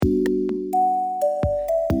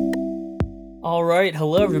All right.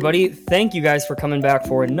 Hello, everybody. Thank you guys for coming back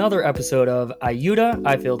for another episode of Ayuda,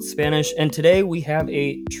 I Failed Spanish. And today we have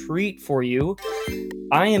a treat for you.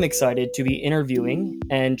 I am excited to be interviewing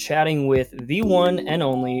and chatting with the one and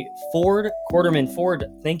only Ford Quarterman. Ford,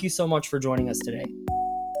 thank you so much for joining us today.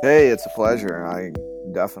 Hey, it's a pleasure. I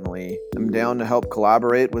definitely am down to help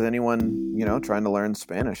collaborate with anyone, trying to learn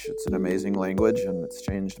Spanish. It's an amazing language and it's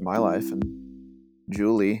changed my life. And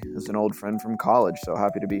Julie is an old friend from college, so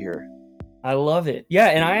happy to be here. I love it. Yeah,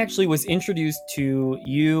 and I actually was introduced to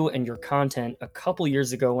you and your content a couple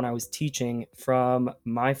years ago when I was teaching from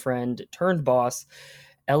my friend turned boss,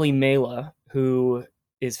 Ellie Mela, who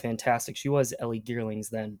is fantastic. She was Ellie Gearlings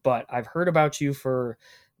then, but I've heard about you for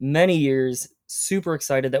many years. Super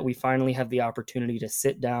excited that we finally have the opportunity to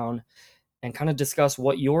sit down and kind of discuss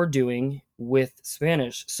what you're doing with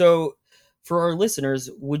Spanish. So, for our listeners,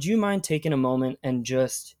 would you mind taking a moment and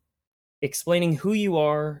just explaining who you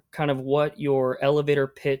are, kind of what your elevator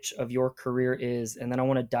pitch of your career is, and then I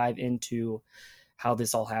want to dive into how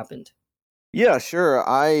this all happened. Yeah, sure.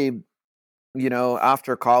 After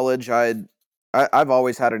college, I've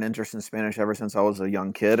always had an interest in Spanish ever since I was a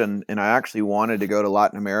young kid, and I actually wanted to go to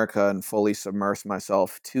Latin America and fully submerse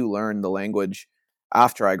myself to learn the language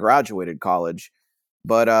after I graduated college.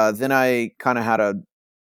 But then I kind of had a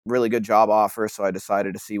really good job offer, so I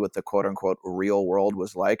decided to see what the quote unquote real world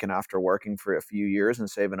was like. And after working for a few years and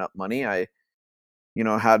saving up money, I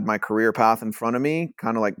had my career path in front of me,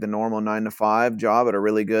 kind of like the normal 9 to 5 job at a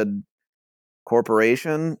really good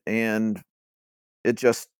corporation. And it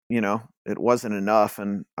just, it wasn't enough.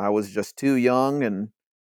 And I was just too young and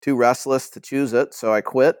too restless to choose it. So I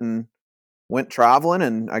quit and went traveling,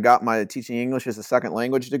 and I got my teaching English as a second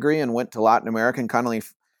language degree and went to Latin America and kind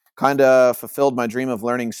of fulfilled my dream of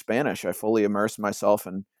learning Spanish. I fully immersed myself,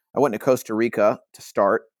 and I went to Costa Rica to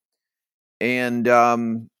start. And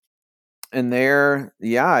there,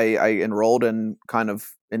 yeah, I enrolled in kind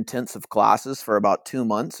of intensive classes for about 2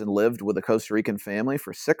 months and lived with a Costa Rican family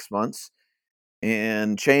for 6 months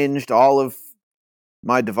and changed all of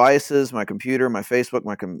my devices, my computer, my Facebook,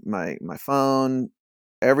 my phone,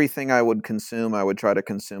 everything I would consume. I would try to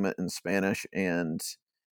consume it in Spanish, and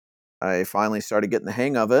I finally started getting the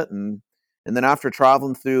hang of it. And then after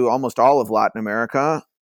traveling through almost all of Latin America,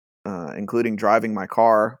 including driving my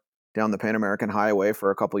car down the Pan American Highway for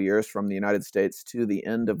a couple years from the United States to the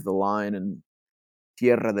end of the line in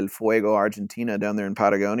Tierra del Fuego, Argentina, down there in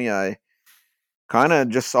Patagonia, I kind of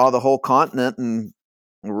just saw the whole continent and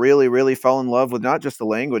really, really fell in love with not just the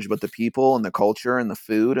language, but the people and the culture and the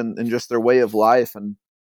food and just their way of life. And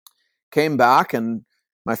came back, and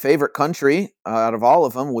my favorite country out of all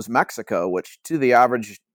of them was Mexico, which to the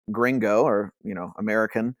average gringo or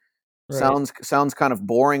American Right. sounds kind of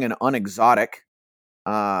boring and unexotic.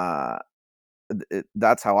 That's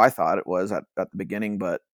how I thought it was at the beginning,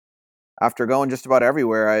 but after going just about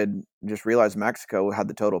everywhere, I just realized Mexico had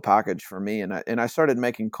the total package for me, and I started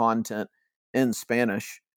making content in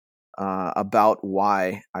Spanish about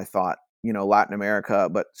why I thought Latin America,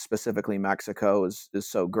 but specifically Mexico, is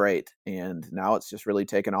so great. And now it's just really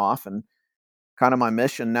taken off. And kind of my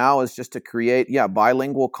mission now is just to create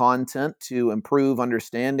bilingual content to improve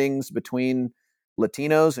understandings between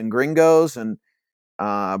Latinos and gringos, and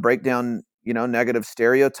break down negative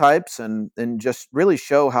stereotypes, and just really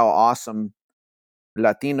show how awesome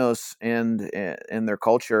Latinos and their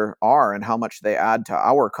culture are, and how much they add to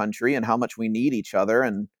our country, and how much we need each other,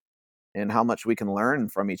 and how much we can learn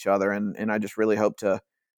from each other. And I just really hope to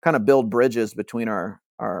kind of build bridges between our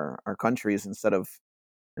countries instead of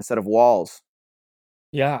walls.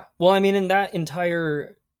 Yeah. Well, I mean, in that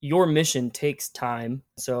entire, your mission takes time.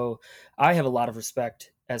 So I have a lot of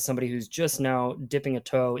respect as somebody who's just now dipping a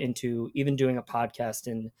toe into even doing a podcast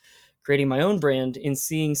and creating my own brand, in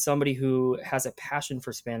seeing somebody who has a passion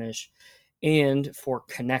for Spanish and for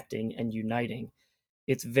connecting and uniting.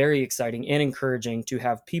 It's very exciting and encouraging to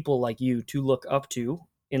have people like you to look up to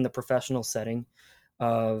in the professional setting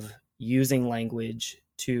of using language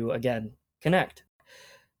to, again, connect.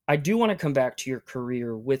 I do want to come back to your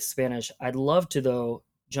career with Spanish. I'd love to, though,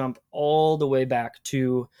 jump all the way back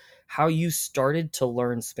to how you started to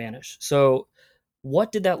learn Spanish. So,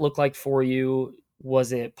 what did that look like for you?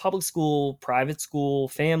 Was it public school, private school,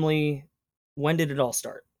 family? When did it all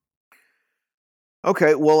start?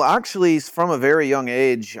 Okay, well, actually, from a very young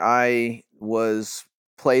age, I was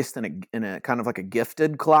placed in a kind of like a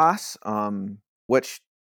gifted class, which,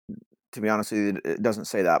 to be honest with you, it doesn't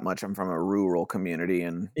say that much. I'm from a rural community,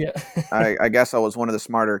 and Yeah. I guess I was one of the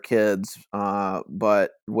smarter kids,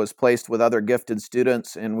 but was placed with other gifted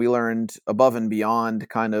students, and we learned above and beyond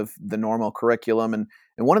kind of the normal curriculum. And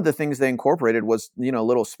And one of the things they incorporated was,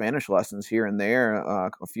 little Spanish lessons here and there,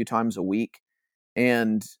 a few times a week.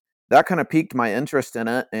 And that kind of piqued my interest in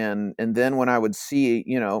it. And then when I would see,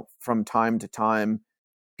 from time to time,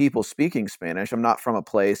 people speaking Spanish.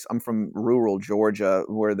 I'm from rural Georgia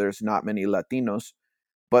where there's not many Latinos,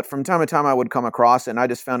 but from time to time I would come across it, and I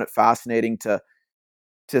just found it fascinating to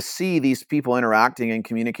see these people interacting and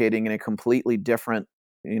communicating in a completely different,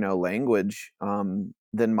 language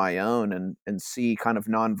than my own, and see kind of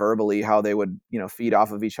non-verbally how they would, feed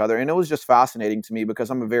off of each other. And it was just fascinating to me because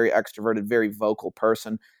I'm a very extroverted, very vocal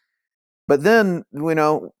person. But then,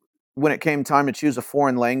 when it came time to choose a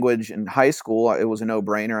foreign language in high school, it was a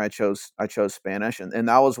no-brainer. I chose Spanish, and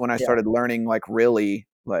that was when I Yeah. started learning like really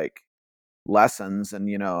like lessons and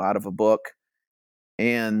out of a book.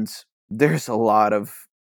 And there's a lot of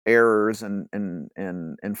errors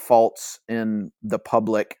and faults in the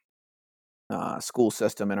public school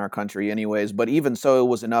system in our country, anyways. But even so, it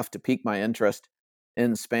was enough to pique my interest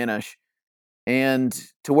in Spanish, and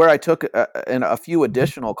to where I took in a few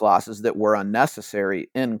additional classes that were unnecessary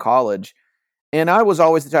in college. And I was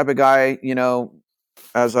always the type of guy,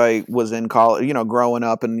 as I was in college, growing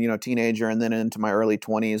up and, teenager and then into my early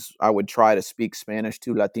 20s, I would try to speak Spanish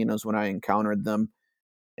to Latinos when I encountered them.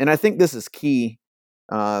 And I think this is key.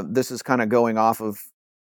 This is kind of going off of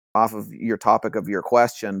your topic of your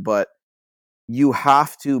question, but you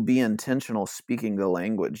have to be intentional speaking the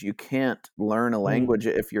language. You can't learn a Mm, language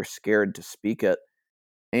if you're scared to speak it.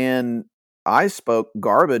 And I spoke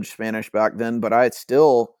garbage Spanish back then, but I had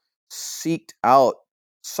still sought out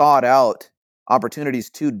opportunities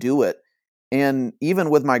to do it. And even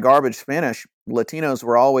with my garbage Spanish, Latinos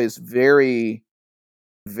were always very,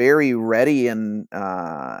 very ready and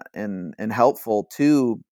helpful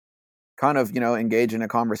to kind of, engage in a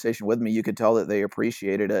conversation with me. You could tell that they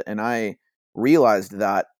appreciated it, and I realized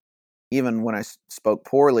that even when I spoke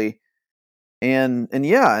poorly. And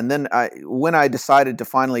yeah, and then when I decided to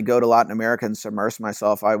finally go to Latin America and submerge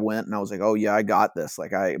myself, I went and I was like, "Oh yeah, I got this."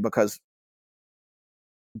 Because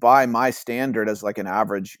by my standard as like an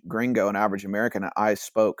average gringo, an average American, I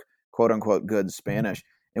spoke quote unquote good Spanish.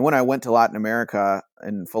 And when I went to Latin America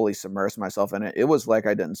and fully submersed myself in it, it was like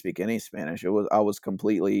I didn't speak any Spanish. I was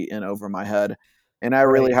completely in over my head. And I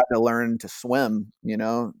really right. had to learn to swim,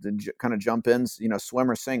 to kind of jump in,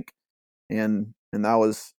 swim or sink. And that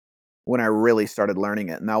was when I really started learning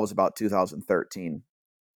it, and that was about 2013.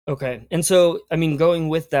 Okay. And so, I mean, going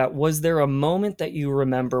with that, was there a moment that you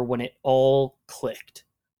remember when it all clicked?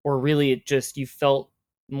 Or really it just you felt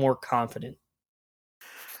more confident?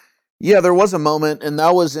 Yeah, there was a moment, and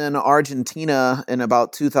that was in Argentina in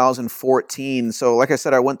about 2014. So, like I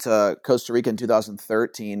said, I went to Costa Rica in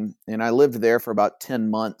 2013, and I lived there for about 10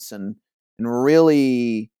 months and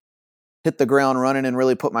really hit the ground running and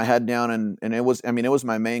really put my head down. And it was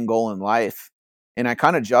my main goal in life. And I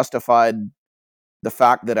kind of justified the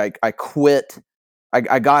fact that I quit.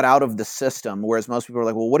 I got out of the system, whereas most people are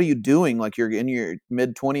like, well, what are you doing? Like, you're in your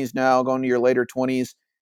mid 20s now, going to your later 20s.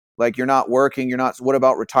 Like, you're not working. You're not. What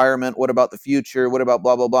about retirement? What about the future? What about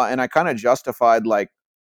blah, blah, blah? And I kind of justified like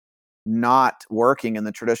not working in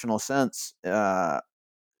the traditional sense,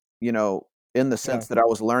 you know, in the Yeah. sense that I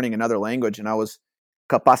was learning another language and I was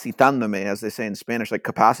capacitándome, as they say in Spanish, like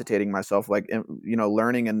capacitating myself, like,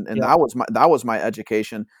 learning. And Yeah. that was my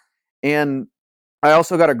education. And I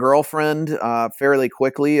also got a girlfriend fairly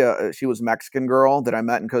quickly. She was a Mexican girl that I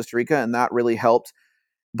met in Costa Rica, and that really helped.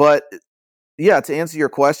 But yeah, to answer your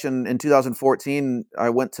question, in 2014,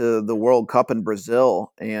 I went to the World Cup in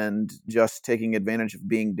Brazil, and just taking advantage of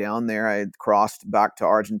being down there, I had crossed back to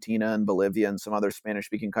Argentina and Bolivia and some other Spanish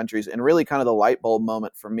speaking countries. And really, kind of the light bulb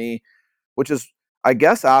moment for me, which is, I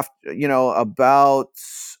guess, after, about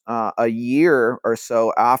a year or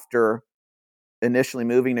so after initially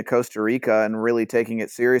moving to Costa Rica and really taking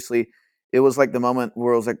it seriously, it was like the moment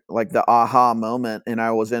where it was like the aha moment. And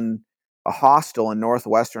I was in a hostel in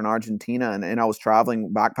northwestern Argentina, and I was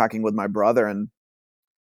traveling backpacking with my brother, and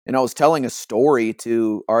I was telling a story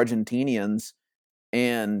to Argentinians,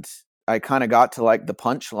 and I kind of got to like the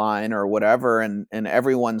punchline or whatever, and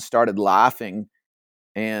everyone started laughing,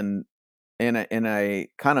 and and I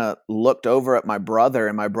kind of looked over at my brother,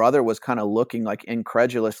 and my brother was kind of looking like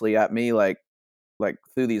incredulously at me, like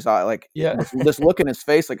through these eyes, like Yeah. this look in his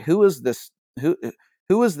face, like, who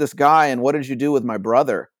who is this guy, and what did you do with my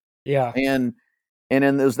brother? Yeah. And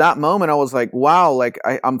then there's that moment I was like, wow, like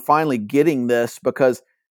I'm finally getting this, because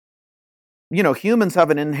humans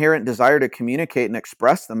have an inherent desire to communicate and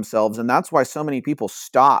express themselves, and that's why so many people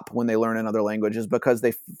stop when they learn another language, is because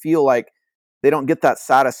they feel like they don't get that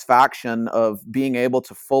satisfaction of being able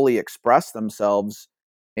to fully express themselves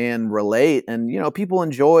and relate. And people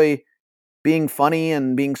enjoy being funny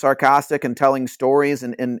and being sarcastic and telling stories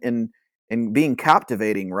and being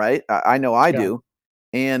captivating, right? I know I Yeah, do.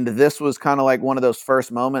 And this was kind of like one of those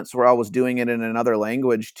first moments where I was doing it in another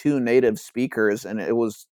language to native speakers, and it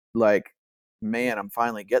was like, man, I'm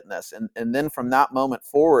finally getting this. And then from that moment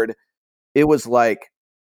forward, it was like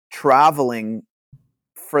traveling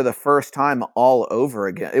for the first time all over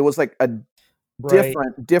again. It was like a right.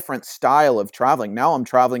 different style of traveling. Now I'm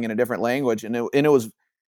traveling in a different language, and it was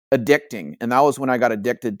addicting. And that was when I got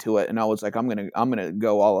addicted to it, and I was like, I'm gonna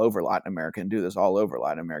go all over Latin America and do this all over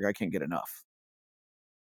Latin America. I can't get enough.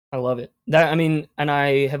 I love it. That I mean, and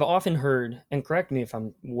I have often heard, and correct me if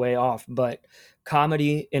I'm way off, but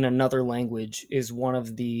comedy in another language is one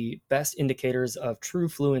of the best indicators of true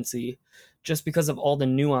fluency just because of all the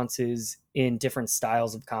nuances in different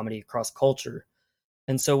styles of comedy across culture.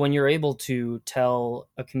 And so when you're able to tell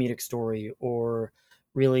a comedic story or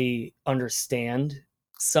really understand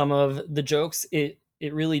some of the jokes, it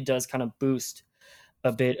really does kind of boost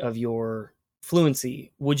a bit of your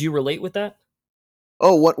fluency. Would you relate with that?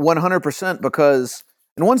 Oh, what 100%, because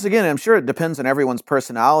and once again, I'm sure it depends on everyone's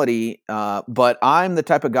personality, but I'm the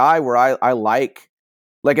type of guy where I like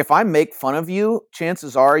if I make fun of you,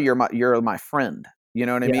 chances are you're my friend. You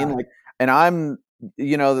know what I mean? Yeah, Like, and I'm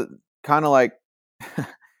you know kind of like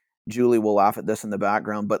Julie will laugh at this in the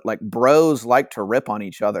background, but like bros like to rip on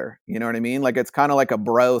each other. You know what I mean? Like it's kind of like a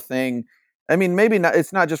bro thing. I mean, maybe not.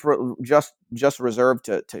 It's not just reserved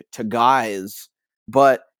to guys,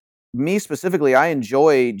 but me specifically, I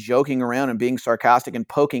enjoy joking around and being sarcastic and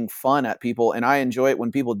poking fun at people, and I enjoy it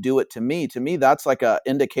when people do it to me. To me, that's like a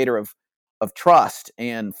indicator of trust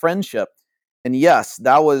and friendship. And yes,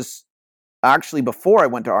 that was actually before I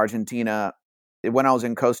went to Argentina. When I was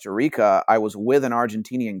in Costa Rica, I was with an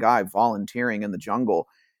Argentinian guy volunteering in the jungle,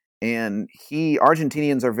 and he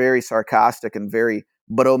Argentinians are very sarcastic and very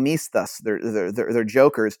bromistas. They're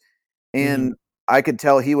jokers, mhm, and I could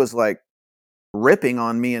tell he was like ripping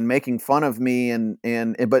on me and making fun of me,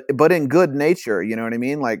 but in good nature. You know what I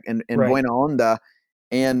mean? Like in right. buena onda.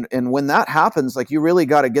 And when that happens, like you really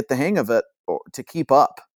got to get the hang of it to keep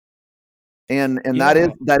up. And Yeah,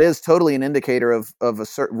 that is totally an indicator of a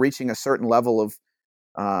certain reaching a certain level of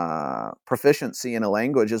proficiency in a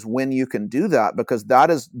language, is when you can do that, because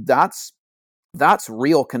that's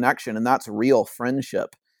real connection and that's real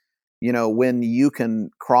friendship. When you can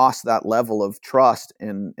cross that level of trust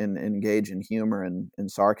and engage in humor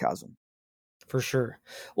and sarcasm. for sure.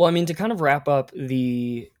 Well, I mean, to kind of wrap up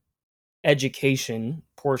the education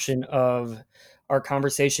portion of our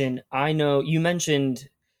conversation, I know you mentioned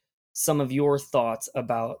some of your thoughts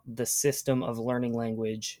about the system of learning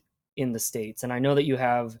language in the States. And I know that you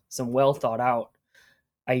have some well thought out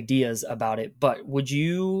ideas about it, but would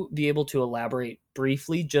you be able to elaborate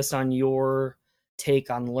briefly just on your take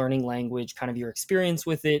on learning language, kind of your experience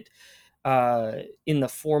with it in the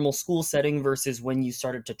formal school setting versus when you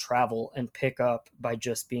started to travel and pick up by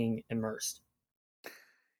just being immersed?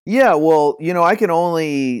 Yeah, well, I can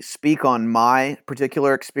only speak on my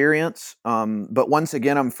particular experience. But once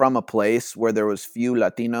again, I'm from a place where there was few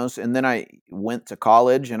Latinos, and then I went to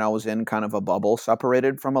college, and I was in kind of a bubble,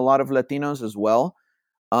 separated from a lot of Latinos as well.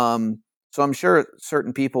 So I'm sure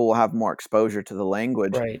certain people will have more exposure to the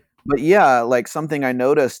language. Right. But yeah, like something I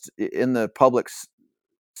noticed in the public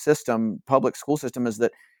school system, is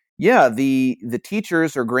that yeah, the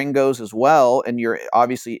teachers are gringos as well, and you're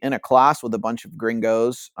obviously in a class with a bunch of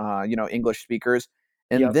gringos, English speakers,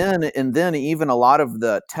 and Yep. then even a lot of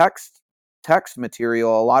the text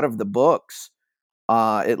material, a lot of the books,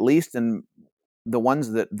 at least in the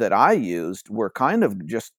ones that I used, were kind of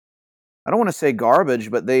just, I don't want to say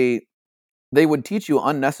garbage, but they would teach you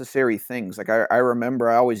unnecessary things. Like I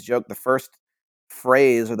remember, I always joke, the first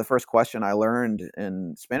phrase or the first question I learned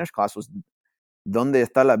in Spanish class was "¿Dónde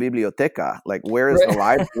está la biblioteca?" Like Right. where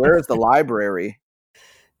is the library?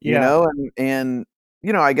 Yeah. And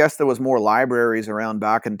I guess there was more libraries around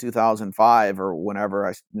back in 2005 or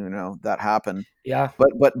whenever that happened. Yeah.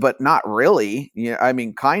 But not really. Yeah, I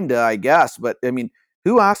mean, kinda, I guess. But I mean,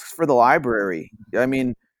 who asks for the library? I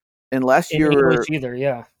mean, unless In English you're either.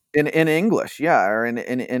 Yeah. in English, yeah, or in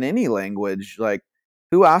any language, like,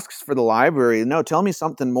 who asks for the library? No, tell me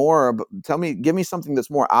something more, give me something that's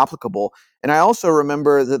more applicable. And I also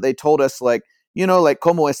remember that they told us, like, like,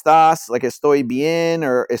 "¿Cómo estás?" Like, "Estoy bien,"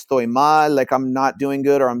 or "Estoy mal," like, I'm not doing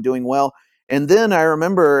good or I'm doing well. And then I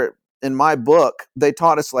remember in my book, they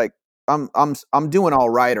taught us, like, I'm doing all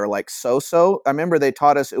right, or like so. I remember they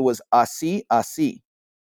taught us it was así, así,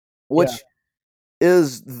 Yeah. which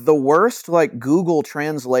is the worst, like, Google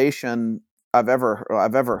translation I've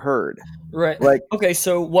ever heard. Right. Like Okay,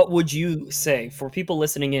 so what would you say for people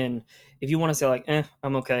listening in? If you want to say like,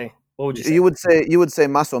 I'm okay. What would you say? you would say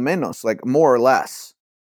más o menos, like more or less.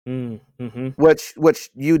 Mm-hmm. Which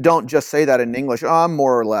you don't just say that in English. Oh, I'm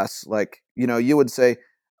more or less like, you would say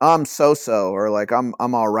I'm so or like I'm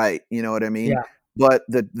all right. You know what I mean? Yeah. But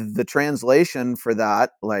the translation for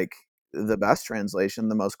that, like the best translation,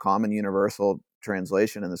 the most common universal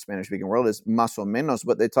translation in the Spanish speaking world is más o menos.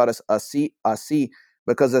 But they taught us así así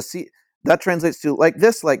because así that translates to like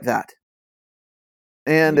this, like that,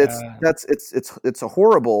 and Yeah. it's a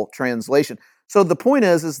horrible translation. So the point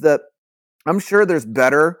is that I'm sure there's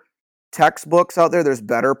better textbooks out there. There's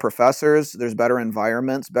better professors. There's better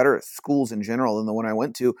environments, better schools in general than the one I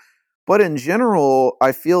went to. But in general,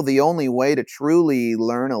 I feel the only way to truly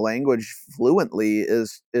learn a language fluently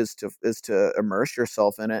is to immerse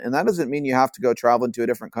yourself in it. And that doesn't mean you have to go travel into a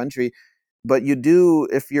different country, but you do,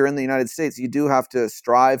 if you're in the United States, you do have to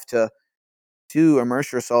strive to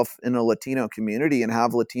immerse yourself in a Latino community and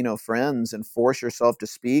have Latino friends and force yourself to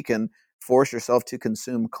speak and force yourself to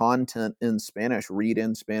consume content in Spanish, read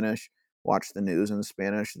in Spanish, watch the news in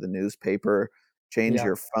Spanish, the newspaper, change Yeah.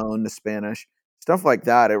 your phone to Spanish, stuff like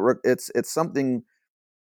that. It's something.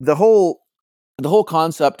 The whole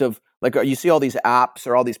concept of like you see all these apps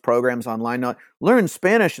or all these programs online. Now, learn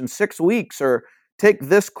Spanish in 6 weeks or take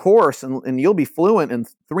this course and you'll be fluent in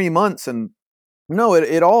 3 months. And no,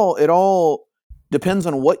 it all depends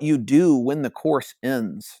on what you do when the course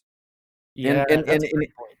ends. And Yeah, and and that's a and,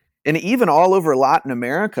 great point. and even all over Latin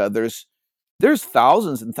America, there's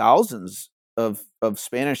thousands and thousands of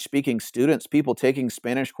Spanish speaking students, people taking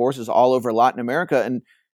Spanish courses all over Latin America. And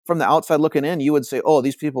from the outside looking in, you would say, "Oh,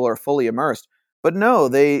 these people are fully immersed." But no,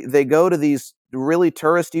 they go to these really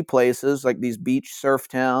touristy places like these beach surf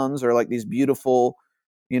towns or like these beautiful,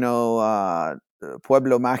 you know,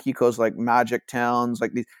 Pueblo Mágicos, like magic towns,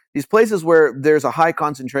 like these places where there's a high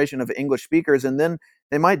concentration of English speakers, and then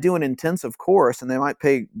they might do an intensive course and they might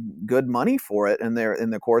pay good money for it, and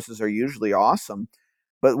the courses are usually awesome.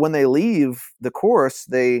 But when they leave the course,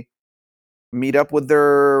 they meet up with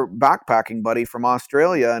their backpacking buddy from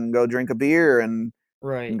Australia and go drink a beer and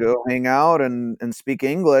Right. go hang out and speak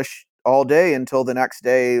English all day until the next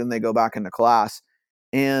day and they go back into class.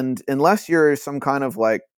 And unless you're some kind of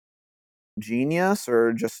like genius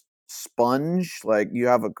or just sponge, like you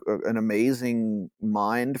have an amazing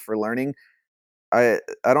mind for learning, I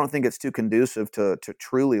don't think it's too conducive to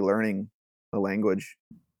truly learning a language.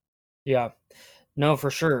 Yeah. No, for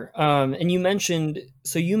sure. And you mentioned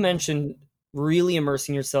really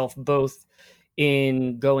immersing yourself both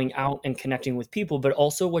in going out and connecting with people, but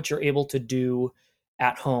also what you're able to do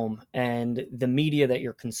at home and the media that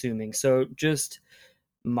you're consuming. So, just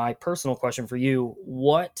my personal question for you,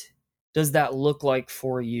 what does that look like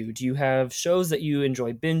for you? Do you have shows that you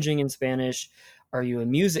enjoy binging in Spanish? Are you a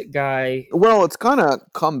music guy? Well, it's kind of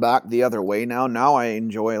come back the other way now. Now I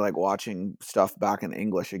enjoy like watching stuff back in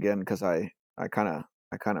English again because I kind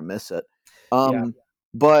of miss it. Yeah.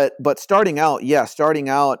 But starting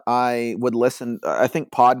out, I would listen. I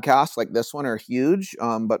think podcasts like this one are huge.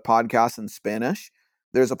 But podcasts in Spanish.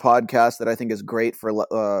 There's a podcast that I think is great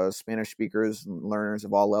for Spanish speakers and learners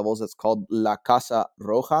of all levels. It's called La Casa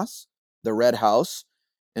Rojas, the Red House,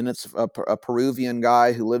 and it's a Peruvian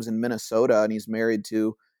guy who lives in Minnesota, and he's married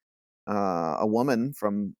to a woman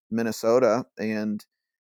from Minnesota, and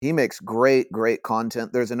he makes great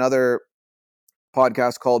content. There's another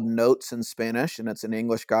podcast called Notes in Spanish, and it's an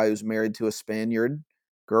English guy who's married to a Spaniard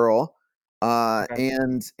girl. Okay.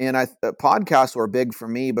 And podcasts were big for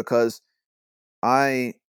me because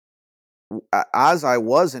I, as I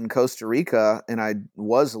was in Costa Rica and I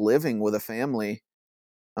was living with a family,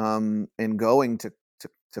 and going to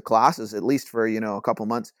classes at least for a couple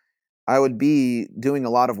months. I would be doing a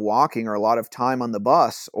lot of walking or a lot of time on the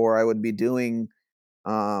bus, or I would be doing,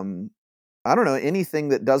 um, I don't know, anything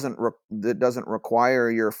that doesn't require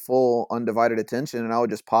your full undivided attention, and I would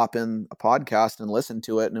just pop in a podcast and listen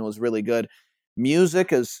to it, and it was really good.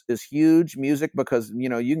 Music is huge. Music because you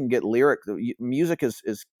can get lyric. Music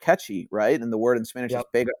is catchy, right? And the word in Spanish is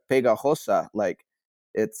Yep. pegajosa, like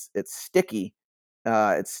it's sticky.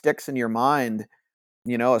 It sticks in your mind,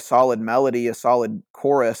 a solid melody, a solid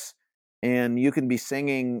chorus, and you can be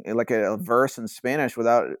singing like a verse in Spanish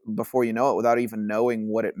without before you know it, without even knowing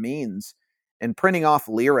what it means. And printing off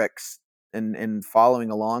lyrics and following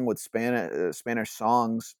along with Spanish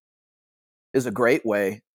songs is a great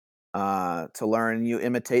way to learn. You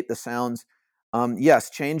imitate the sounds.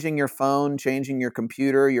 Yes, changing your phone, changing your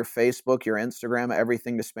computer, your Facebook, your Instagram,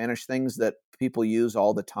 everything to Spanish, things that people use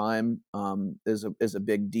all the time, is a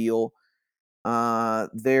big deal.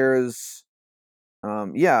 There's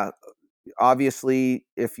Yeah, obviously,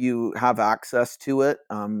 if you have access to it,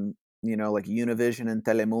 like Univision and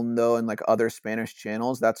Telemundo and like other Spanish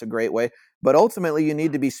channels, that's a great way. But ultimately, you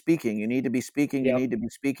need to be speaking. You need to be speaking. You Yep. need to be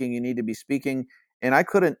speaking. You need to be speaking. And I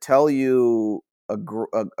couldn't tell you a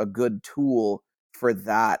good tool for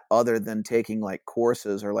that other than taking like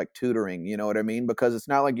courses or like tutoring. You know what I mean? Because it's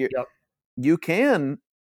not like Yep. you can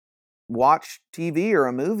watch TV or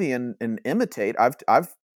a movie and imitate.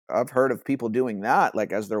 I've heard of people doing that,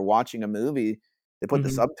 like as they're watching a movie, they put the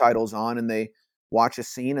Hmm. subtitles on and they watch a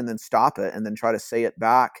scene and then stop it and then try to say it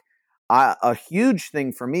back. A huge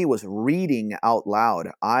thing for me was reading out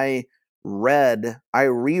loud. I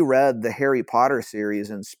reread the Harry Potter series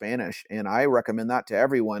in Spanish, and I recommend that to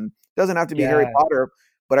everyone. It doesn't have to be Harry Yeah. Potter,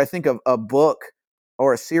 but I think of a book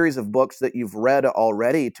or a series of books that you've read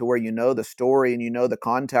already to where you know the story and you know the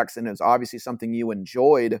context and it's obviously something you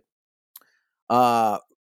enjoyed, uh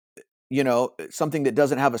something that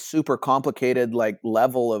doesn't have a super complicated like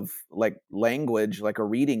level of like language, like a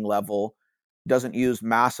reading level, doesn't use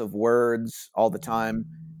massive words all the time,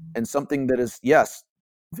 and something that is, yes,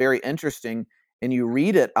 very interesting, and you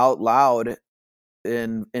read it out loud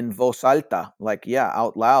in voz alta, like, yeah,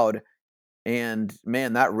 out loud. And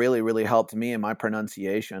man, that really, really helped me in my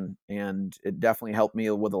pronunciation. And it definitely helped me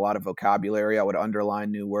with a lot of vocabulary. I would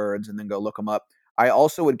underline new words and then go look them up. I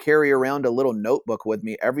also would carry around a little notebook with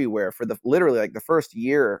me everywhere for the literally like the first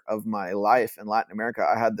year of my life in Latin America.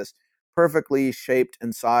 I had this perfectly shaped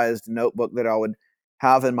and sized notebook that I would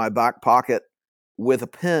have in my back pocket with a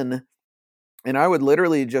pen. And I would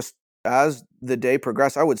literally just, as the day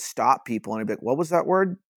progressed, I would stop people and I'd be like, what was that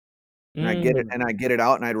word? And Mm. I get it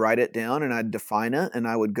out and I'd write it down and I'd define it and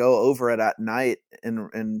I would go over it at night,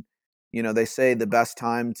 and they say the best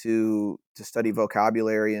time to study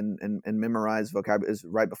vocabulary and memorize vocabulary is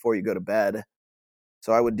right before you go to bed.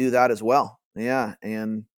 So I would do that as well. Yeah,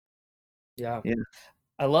 and Yeah. yeah.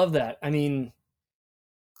 I love that. I mean,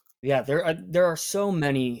 yeah, there are so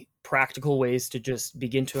many practical ways to just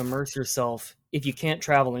begin to immerse yourself if you can't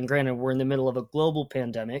travel. And granted, we're in the middle of a global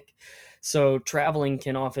pandemic, so traveling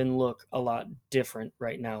can often look a lot different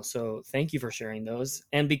right now. So thank you for sharing those.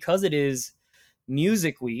 And because it is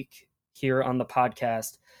Music Week here on the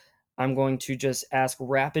podcast, I'm going to just ask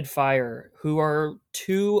rapid fire, who are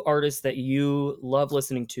two artists that you love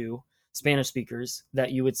listening to, Spanish speakers,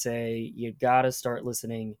 that you would say you gotta start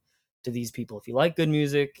listening to these people? If you like good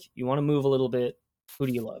music, you want to move a little bit, who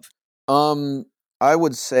do you love? Um I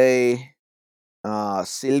would say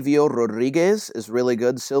Silvio Rodriguez is really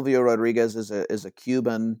good. Silvio Rodriguez is a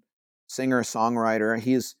Cuban singer songwriter.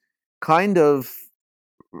 He's kind of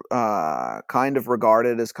kind of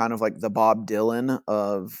regarded as kind of like the Bob Dylan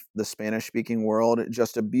of the Spanish speaking world.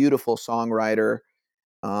 Just a beautiful songwriter,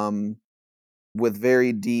 um, with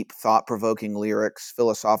very deep, thought provoking lyrics,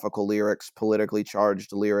 philosophical lyrics, politically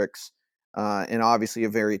charged lyrics, and obviously a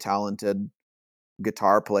very talented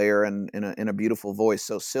guitar player and in a beautiful voice.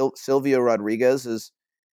 So Silvio Rodriguez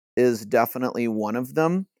is definitely one of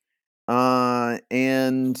them,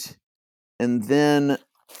 and then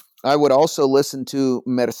I would also listen to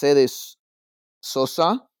Mercedes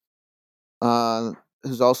Sosa, uh,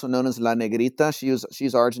 who's also known as La Negrita.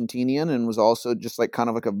 She's Argentinian and was also just like kind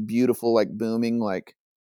of like a beautiful, like booming, like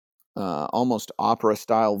almost opera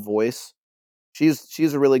style voice.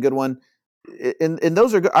 She's a really good one. And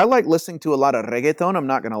those are good. I like listening to a lot of reggaeton. I'm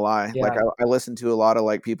not gonna lie. Like Yeah. I listen to a lot of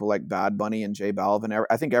like people like Bad Bunny and J Balvin.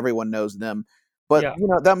 I think everyone knows them, but Yeah.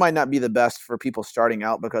 that might not be the best for people starting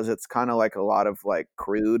out because it's kind of like a lot of like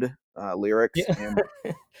crude lyrics Yeah.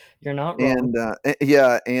 and You're not wrong.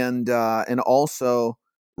 yeah, and also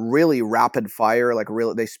really rapid fire, like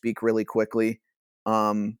really they speak really quickly.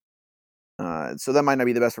 Um, so that might not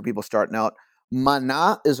be the best for people starting out.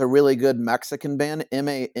 Mana is a really good Mexican band,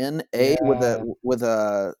 Mana, Yeah.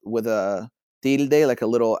 with a tilde, like a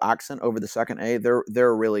little accent over the second A.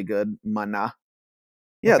 They're really good. Mana.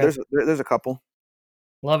 Yeah, Okay. there's a couple.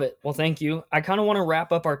 Love it. Well, thank you. I kind of want to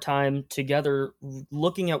wrap up our time together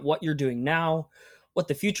looking at what you're doing now, what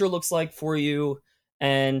the future looks like for you,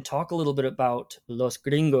 and talk a little bit about Los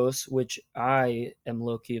Gringos, which I am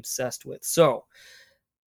low key obsessed with. So,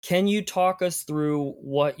 can you talk us through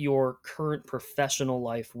what your current professional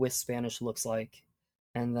life with Spanish looks like?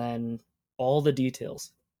 And then all the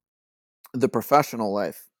details. The professional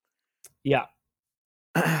life. Yeah.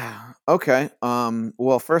 Okay.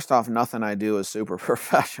 Well, first off, nothing I do is super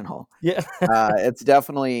professional. Yeah. It's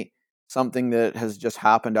definitely something that has just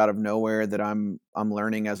happened out of nowhere that I'm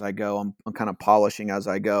learning as I go. I'm kind of polishing as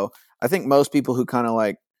I go. I think most people who kind of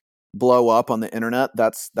like blow up on the internet,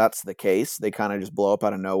 that's the case. They kind of just blow up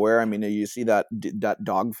out of nowhere. I mean, you see that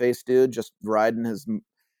dog face dude just riding his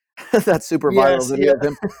that super viral Yes, video yeah. of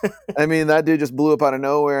him. I mean, that dude just blew up out of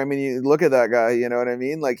nowhere. I mean, you look at that guy, you know what I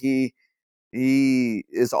mean? Like he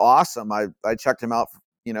is awesome. I checked him out,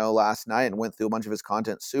 last night and went through a bunch of his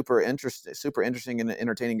content. Super interesting and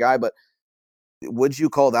entertaining guy. But would you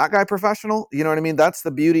call that guy professional? You know what I mean? That's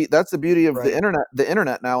the beauty. That's the beauty of the Right. internet. The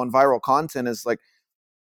internet now and viral content is like,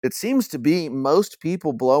 it seems to be most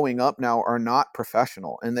people blowing up now are not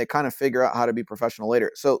professional, and they kind of figure out how to be professional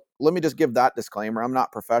later. So let me just give that disclaimer. I'm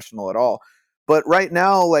not professional at all. But right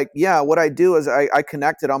now, like, yeah, what I do is I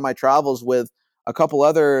connected on my travels with a couple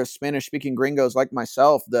other Spanish speaking gringos like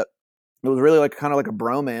myself that it was really like kind of like a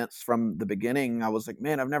bromance from the beginning. I was like,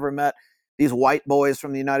 man, I've never met these white boys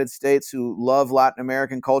from the United States who love Latin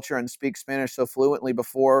American culture and speak Spanish so fluently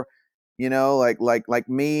before, like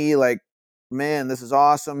me, like, man, this is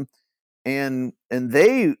awesome. And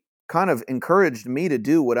they kind of encouraged me to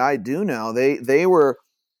do what I do now. They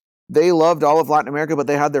loved all of Latin America, but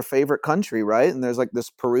they had their favorite country, right? And there's like this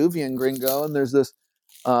Peruvian gringo, and there's this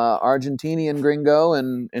Argentinian gringo,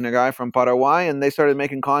 and a guy from Paraguay, and they started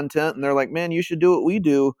making content, and they're like, "Man, you should do what we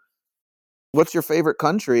do. What's your favorite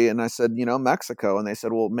country?" And I said, Mexico. And they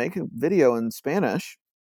said, "Well, make a video in Spanish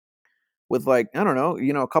with, like, I don't know,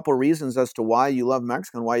 a couple of reasons as to why you love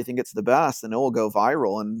Mexico and why you think it's the best, and it will go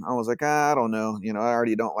viral." And I was like, I don't know, I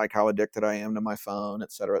already don't like how addicted I am to my phone,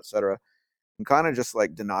 et cetera, et cetera, and kind of just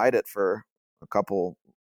like denied it for a couple,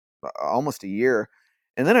 almost a year.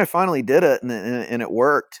 And then I finally did it, and it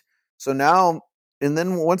worked. So now, and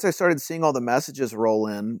then once I started seeing all the messages roll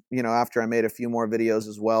in, after I made a few more videos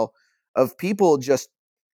as well, of people just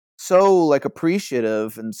so like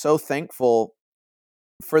appreciative and so thankful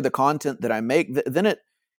for the content that I make, then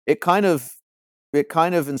it kind of it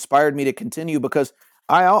kind of inspired me to continue, because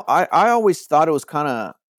I always thought it was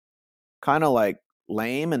kind of like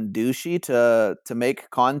lame and douchey to make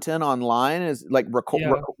content online, is like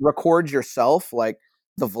Yeah. record yourself, like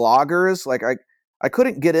the vloggers. Like I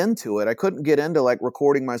couldn't get into it. I couldn't get into like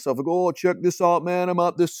recording myself, like, oh, check this out, man, I'm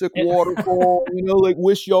at this sick Yeah. waterfall, like,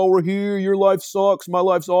 wish y'all were here, your life sucks, my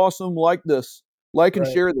life's awesome, like this, like and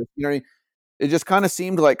Right. share this, it just kind of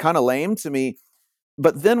seemed like kind of lame to me.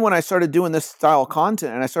 But then when I started doing this style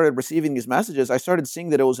content and I started receiving these messages, I started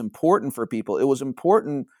seeing that it was important for people. It was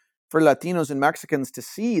important for Latinos and Mexicans to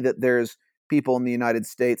see that there's people in the United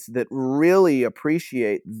States that really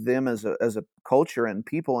appreciate them as a culture and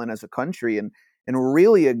people and as a country, and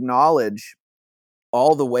really acknowledge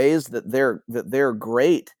all the ways that they're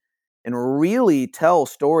great, and really tell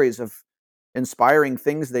stories of inspiring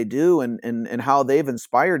things they do, and how they've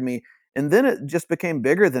inspired me. And then it just became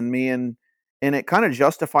bigger than me, and it kind of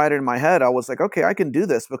justified it in my head. I was like, okay, I can do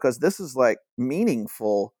this because this is like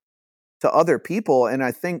meaningful to other people.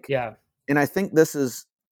 Yeah. And I think this is,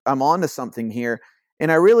 I'm onto something here.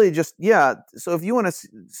 And I really just, yeah. So if you want to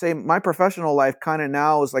say my professional life kind of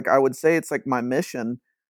now is like, I would say it's like my mission,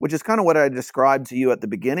 which is kind of what I described to you at the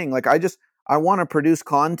beginning. Like, I want to produce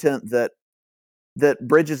content that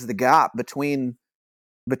bridges the gap between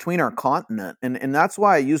our continent. And that's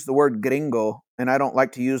why I use the word gringo, and I don't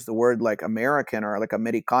like to use the word like American or like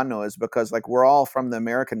Americano, is because like we're all from the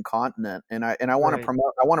American continent, and I want to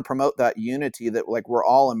Right. promote that unity, that like we're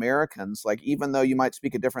all Americans. Like, even though you might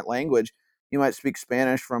speak a different language, you might speak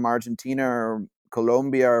Spanish from Argentina or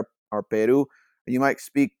Colombia, or Peru, you might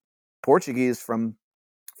speak Portuguese from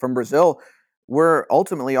Brazil. We're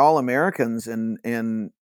ultimately all Americans, and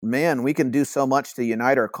man, we can do so much to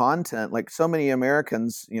unite our content. Like, so many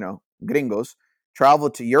Americans, gringos, travel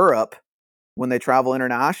to Europe when they travel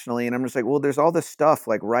internationally, and I'm just like, well, there's all this stuff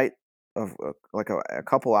like right of like a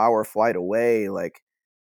couple hour flight away, like,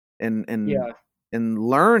 and and Yeah. and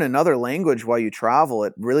learn another language while you travel.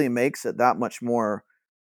 It really makes it that much more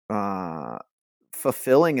uh,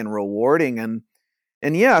 fulfilling and rewarding.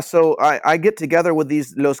 And yeah, so I get together with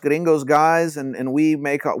these Los Gringos guys, and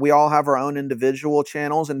we all have our own individual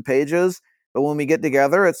channels and pages. But when we get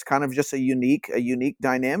together, it's kind of just a unique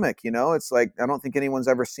dynamic. It's like, I don't think anyone's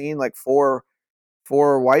ever seen like four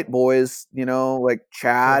white boys, like So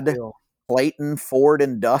Chad, cool. Clayton, Ford,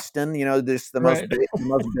 and Dustin. Just Right. the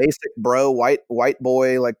most basic bro white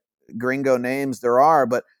boy, like, gringo names there are.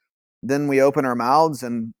 But then we open our mouths,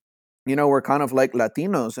 and we're kind of like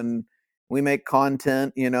Latinos, and we make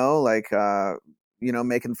content, like,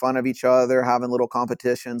 making fun of each other, having little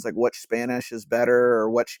competitions, like which Spanish is better, or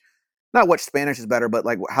which not which Spanish is better, but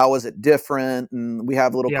like how is it different, and we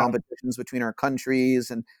have little Yeah. competitions between our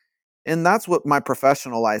countries. And that's what my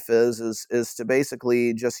professional life is to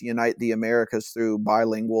basically just unite the Americas through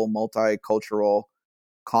bilingual, multicultural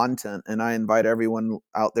content, and I invite everyone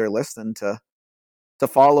out there listening to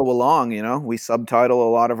follow along. We subtitle a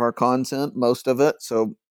lot of our content, most of it,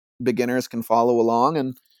 so beginners can follow along,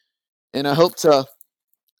 and I hope to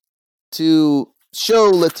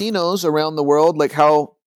show Latinos around the world like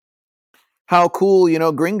how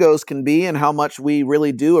cool gringos can be, and how much we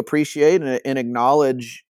really do appreciate and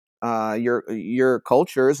acknowledge your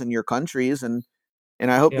cultures and your countries, and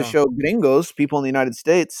I hope to Yeah, show gringos, people in the United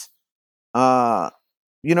States, uh,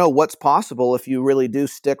 what's possible if you really do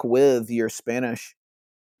stick with your Spanish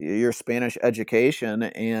education,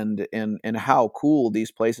 and how cool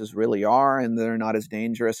these places really are, and they're not as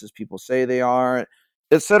dangerous as people say they are,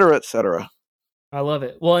 et cetera, et cetera. I love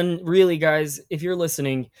it. Well, and really, guys, if you're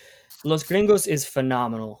listening, Los Gringos is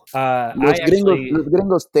phenomenal. I actually Los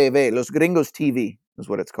Gringos TV, Los Gringos TV is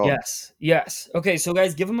what it's called. Yes, yes. Okay, so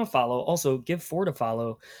guys, give him a follow. Also, give Ford a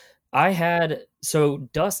follow.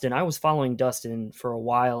 Dustin, I was following Dustin for a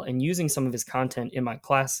while and using some of his content in my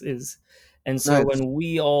classes. And so Nice. when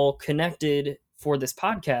we all connected for this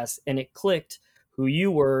podcast and it clicked who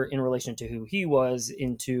you were in relation to who he was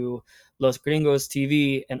into Los Gringos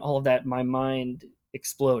TV and all of that, my mind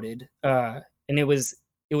exploded. And it was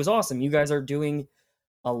awesome. You guys are doing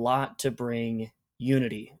a lot to bring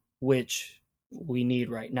unity, which we need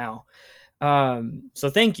right now. So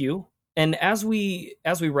thank you. And as we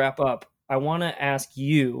wrap up, I want to ask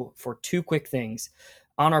you for two quick things.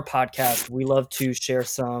 On our podcast, we love to share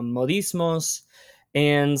some modismos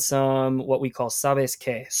and some what we call sabes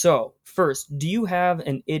que. So first, do you have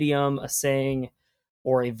an idiom, a saying,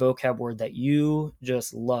 or a vocab word that you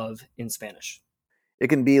just love in Spanish? It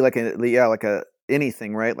can be like a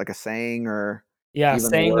anything, right? Like a saying or Yeah, even a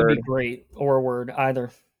saying would be word. great, or a word,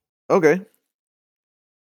 either. Okay.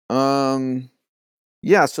 Um.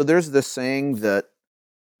 Yeah. So there's this saying that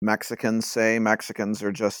Mexicans say. Mexicans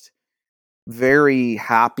are just very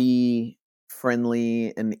happy,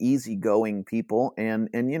 friendly, and easygoing people, and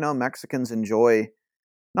Mexicans enjoy,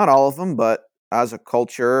 not all of them, but as a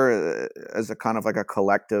culture, as a kind of like a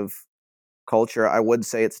collective culture, I would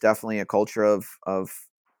say it's definitely a culture of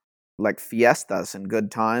like fiestas and good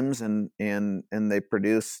times, and they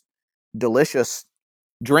produce delicious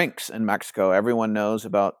drinks in Mexico. Everyone knows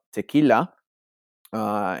about tequila,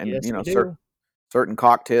 and Yes, we certain do. certain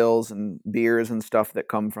cocktails and beers and stuff that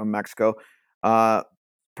come from Mexico. Uh,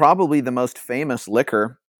 Probably the most famous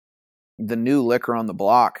liquor, the new liquor on the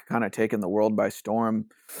block, kind of taking the world by storm,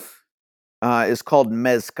 is called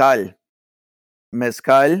mezcal.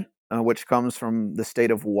 Mezcal, which comes from the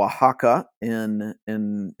state of Oaxaca in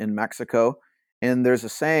Mexico. And there's a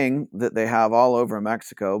saying that they have all over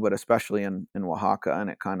Mexico, but especially in Oaxaca, and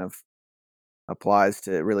it kind of applies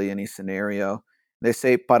to really any scenario. They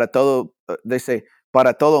say para todo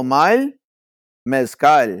mal,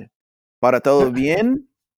 mezcal. Para todo bien,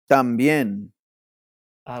 también.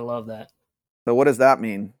 I love that. So what does that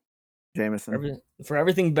mean, Jameson? For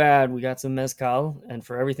everything bad, we got some mezcal, and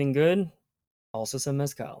for everything good, also some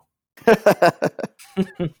mezcal.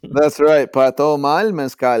 That's right. Para todo mal,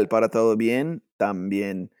 mezcal. Para todo bien,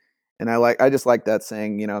 también. And I just like that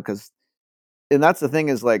saying, because, and that's the thing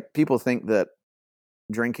is like people think that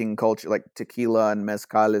drinking culture, like tequila and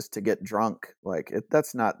mezcal, is to get drunk.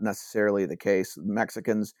 That's not necessarily the case.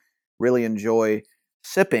 Mexicans really enjoy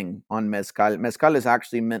sipping on mezcal. Mezcal is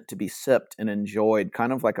actually meant to be sipped and enjoyed,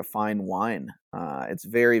 kind of like a fine wine. It's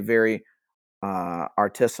very, very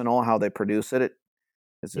artisanal how they produce it.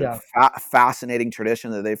 It's a Yeah, fascinating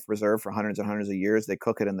tradition that they've preserved for hundreds and hundreds of years. They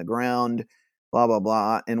cook it in the ground, blah blah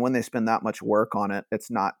blah. And when they spend that much work on it,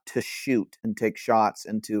 it's not to shoot and take shots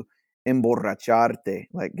and to emborracharte,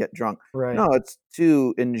 like get drunk. right. No, it's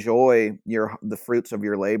to enjoy the fruits of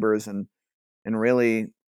your labors, and really,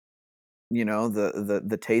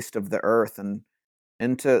 the taste of the earth,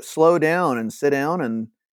 and to slow down and sit down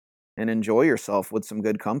and enjoy yourself with some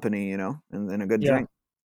good company, and a good Yeah. drink.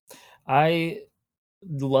 I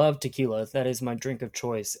love tequila. That is my drink of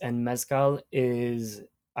choice. And mezcal is,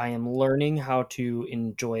 I am learning how to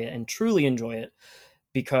enjoy it and truly enjoy it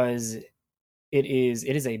because it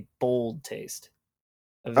is a bold taste.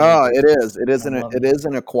 A very Oh, bold it is. taste. It is I'm it loving it. is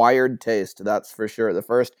an acquired taste, that's for sure. The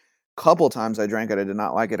first couple times I drank it, I did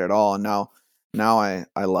not like it at all, and now I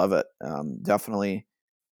love it. Definitely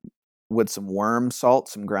with some worm salt,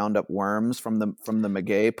 some ground up worms from the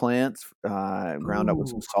maguey plants, ground up with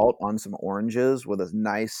some Ooh. salt on some oranges with a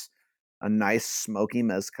nice smoky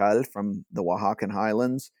mezcal from the Oaxacan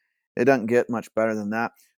highlands. It doesn't get much better than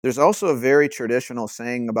that. There's also a very traditional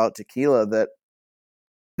saying about tequila that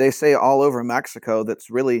they say all over Mexico that's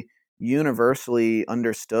really universally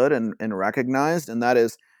understood and recognized, and that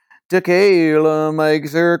is Tequila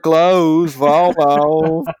makes her clothes fall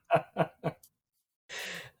off.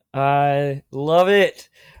 I love it.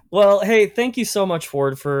 Well, hey, thank you so much,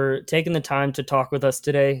 Ford, for taking the time to talk with us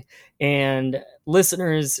today. And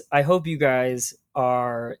listeners, I hope you guys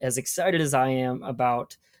are as excited as I am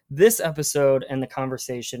about this episode and the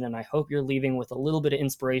conversation. And I hope you're leaving with a little bit of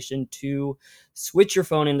inspiration to switch your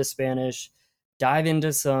phone into Spanish, dive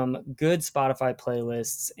into some good Spotify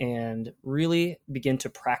playlists, and really begin to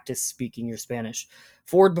practice speaking your Spanish.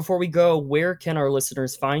 Ford, before we go, where can our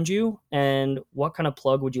listeners find you, and what kind of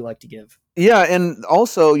plug would you like to give? Yeah, and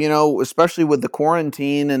also, especially with the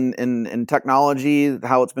quarantine and technology,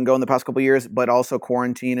 how it's been going the past couple of years, but also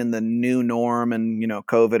quarantine and the new norm and,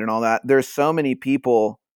 COVID and all that, there's so many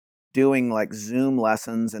people doing like Zoom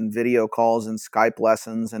lessons and video calls and Skype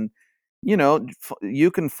lessons. And, you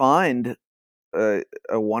can find a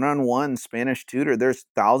one-on-one Spanish tutor. There's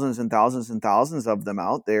thousands and thousands and thousands of them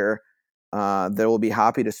out there that will be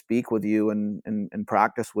happy to speak with you and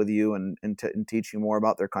practice with you and teach you more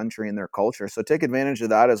about their country and their culture. So take advantage of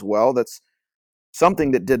that as well. That's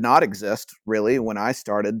something that did not exist really when I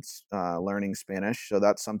started learning Spanish. So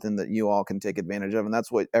that's something that you all can take advantage of. And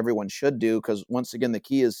that's what everyone should do, because once again, the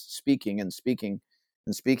key is speaking and speaking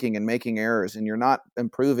and speaking and making errors. And you're not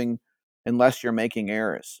improving unless you're making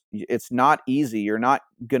errors. It's not easy. You're not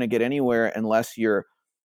going to get anywhere unless you're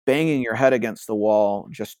banging your head against the wall,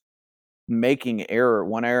 just making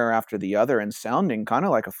one error after the other and sounding kind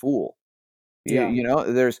of like a fool. Yeah.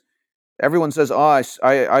 Everyone says, oh,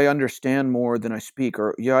 I understand more than I speak,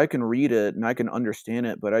 or yeah, I can read it and I can understand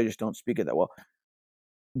it, but I just don't speak it that well.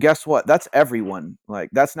 Guess what? That's everyone. Like,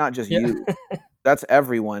 that's not just you. That's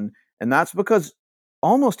everyone. And that's because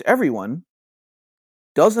almost everyone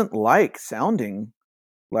doesn't like sounding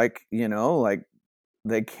like, like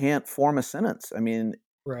they can't form a sentence. I mean,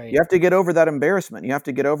 Right. you have to get over that embarrassment. You have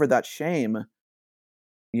to get over that shame,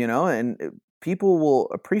 and people will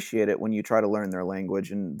appreciate it when you try to learn their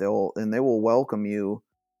language, and they will welcome you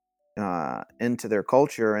into their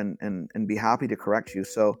culture and be happy to correct you.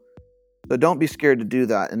 So don't be scared to do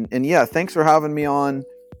that. And yeah, thanks for having me on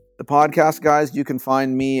the podcast, guys. You can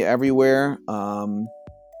find me everywhere.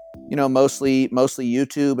 Mostly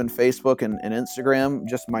YouTube and Facebook and Instagram.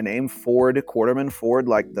 Just my name, Ford Quarterman. Ford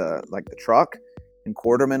like the truck, and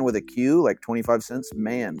Quarterman with a Q, like 25 cents.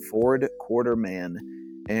 Man, Ford Quarterman.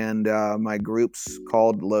 And my group's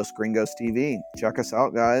called Los Gringos TV. Check us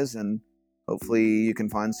out, guys, and hopefully you can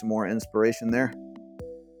find some more inspiration there.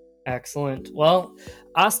 Excellent. Well,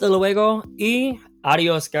 hasta luego y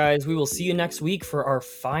adios, guys. We will see you next week for our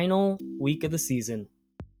final week of the season.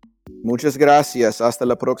 Muchas gracias. Hasta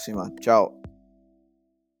la próxima. Ciao.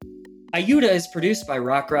 Ayuda is produced by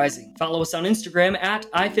Rock Rising. Follow us on Instagram at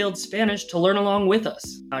iFailedSpanish to learn along with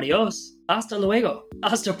us. Adios. Hasta luego.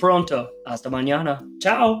 Hasta pronto. Hasta mañana.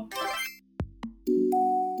 Ciao.